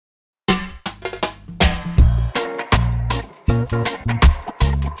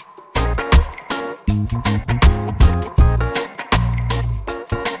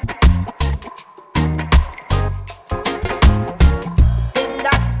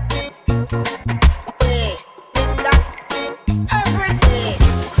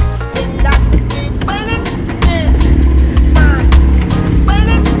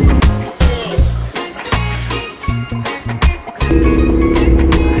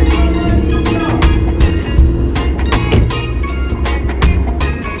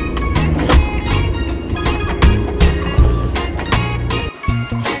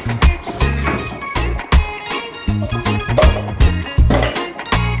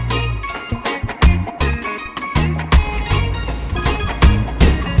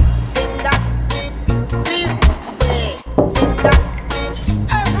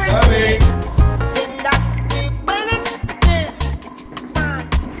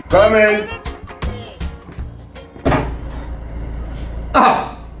Come in.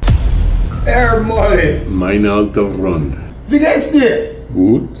 Ah! Herr Molly. Mein alter Freund. Wie geht's dir?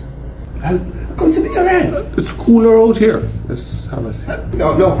 Gut. Kommst du bitte rein? It's cooler out here. Let's have a seat.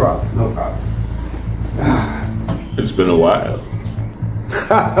 No problem, no problem. It's been a while.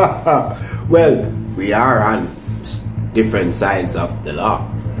 Well, we are on different sides of the law.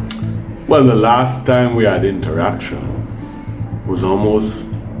 Well, the last time we had interaction was almost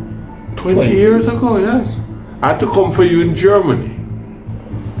 20 years ago, yes. I had to come for you in Germany.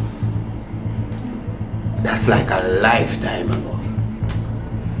 That's like a lifetime ago.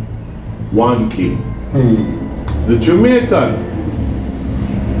 One king. The Jamaican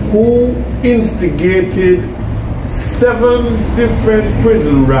who instigated 7 different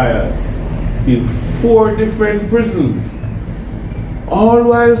prison riots in 4 different prisons, all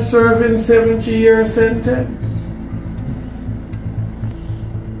while serving 70-year sentence.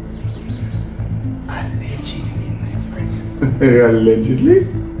 Allegedly, my friend. Allegedly?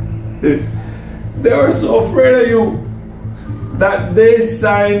 They were so afraid of you that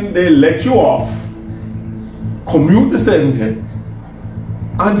they let you off, commute the sentence,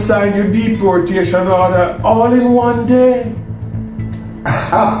 and sign your deportation order all in one day.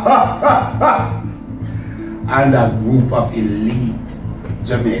 And a group of elite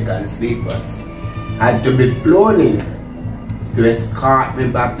Jamaican sleepers had to be flown in to escort me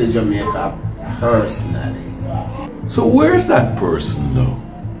back to Jamaica personally. So where's that person though?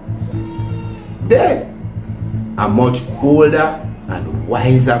 Dead. A much older and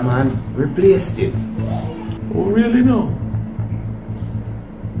wiser man replaced him. Oh really no?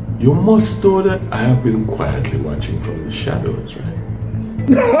 You must know that I have been quietly watching from the shadows, right?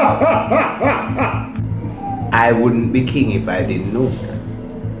 I wouldn't be king if I didn't know that.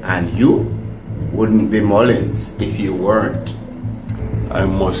 And you wouldn't be Mullins if you weren't. I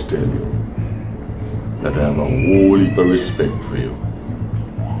must tell you that I have a whole heap of respect for you.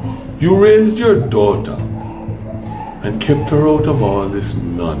 You raised your daughter and kept her out of all this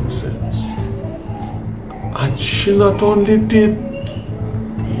nonsense. And she not only did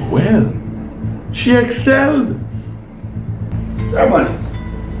well, she excelled. Sir Mullins,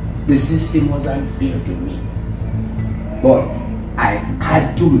 the system was unfair to me. But I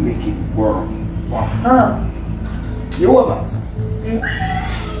had to make it work for her. You understand?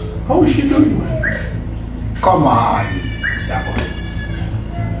 How is she doing, man? Come on, Sir Mullins.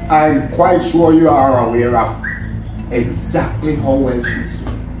 I'm quite sure you are aware of exactly how well she's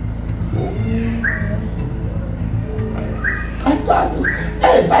doing. Hey, by the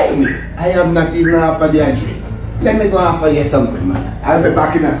way, I am not even half of the drink. Let me go offer you something, man. I'll be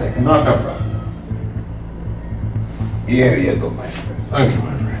back in a second. Not a problem. Here you go, my friend. Thank you,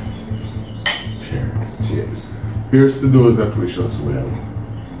 my friend. Cheers. Cheers. Here's to those that wish us well,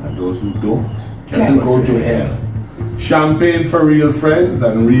 and those who don't Can go to hell. Champagne for real friends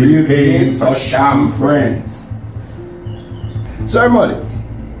and real pain for sham friends. Sir Mullins,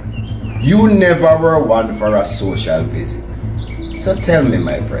 you never were one for a social visit. So tell me,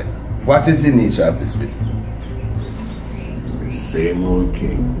 my friend, what is the nature of this visit? The same old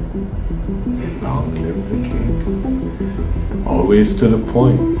king. Long live the king. Always to the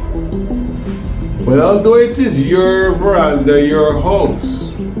point. But although it is your veranda, your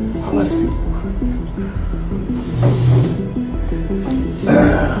house, have a seat.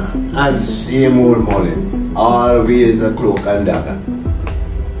 And same old Mullins, always a cloak and dagger.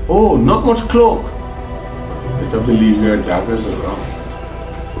 Oh, not much cloak. Better believe your daggers around.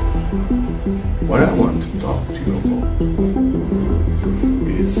 What I want to talk to you about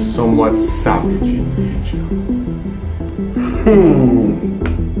is somewhat savage in nature.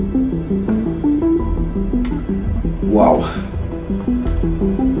 Wow.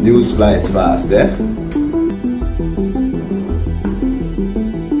 News flies fast, eh?